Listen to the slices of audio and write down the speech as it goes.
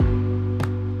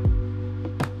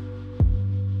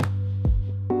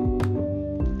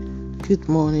Good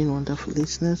morning, wonderful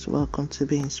listeners. Welcome to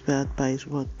Be Inspired by His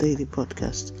Word Daily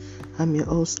Podcast. I'm your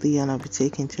host, Lee, and I'll be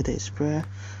taking today's prayer.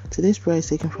 Today's prayer is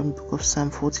taken from the book of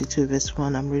Psalm 42, verse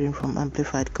 1. I'm reading from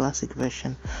Amplified Classic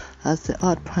Version. As the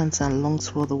heart pants and longs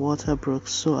for the water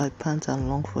brooks, so I pant and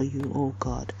long for you, O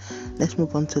God. Let's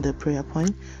move on to the prayer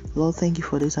point. Lord, thank you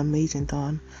for this amazing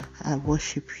dawn. I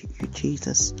worship you,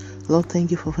 Jesus. Lord, thank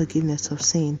you for forgiveness of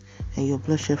sin and your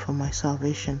bloodshed for my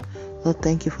salvation. Lord,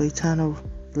 thank you for eternal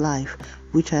life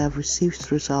which I have received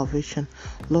through salvation.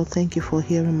 Lord, thank you for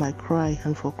hearing my cry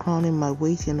and for crowning my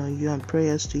waiting on you and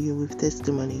prayers to you with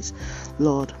testimonies.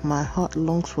 Lord, my heart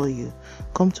longs for you.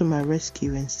 Come to my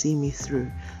rescue and see me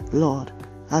through. Lord,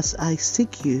 as I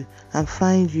seek you and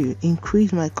find you,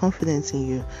 increase my confidence in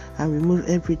you and remove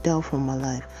every doubt from my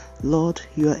life. Lord,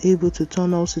 you are able to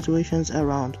turn all situations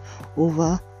around.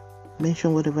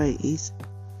 Mention whatever it is,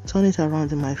 turn it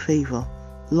around in my favor.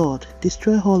 Lord,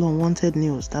 destroy all unwanted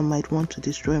news that might want to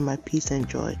destroy my peace and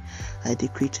joy. I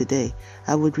decree today,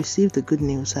 I would receive the good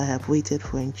news I have waited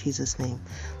for in Jesus' name.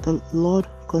 The Lord,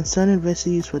 concerning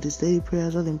verses used for this daily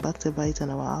prayers, all impacted by it in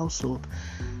our household,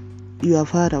 you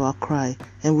have heard our cry,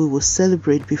 and we will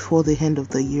celebrate before the end of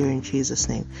the year in Jesus'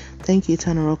 name. Thank you,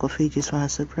 Eternal Rock of Ages, for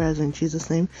answered prayers in Jesus'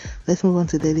 name. Let's move on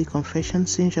to daily confession.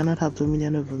 Sin shall not have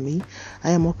dominion over me. I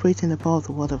am operating the power of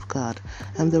the Word of God.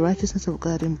 I am the righteousness of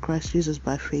God in Christ Jesus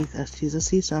by faith. As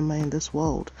Jesus is, am I in this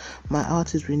world. My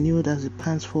heart is renewed as it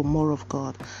pants for more of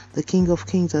God. The King of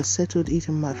Kings has settled it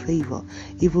in my favor.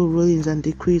 Evil rulings and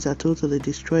decrees are totally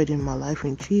destroyed in my life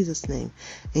in Jesus' name.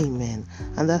 Amen.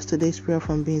 And that's today's prayer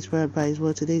from Being Inspired by His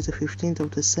Word. Today is the 15th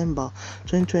of December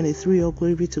 2023. All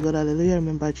glory be to God. Hallelujah.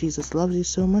 Remember, Jesus loves you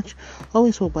so much.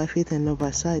 Always walk by faith and not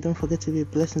by sight. Don't forget to be a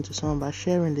blessing to someone by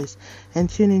sharing this, and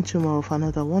tune in tomorrow for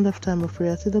another wonderful time of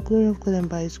prayer to the glory of God and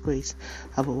by His grace.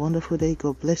 Have a wonderful day.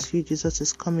 God bless you. Jesus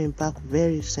is coming back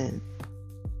very soon.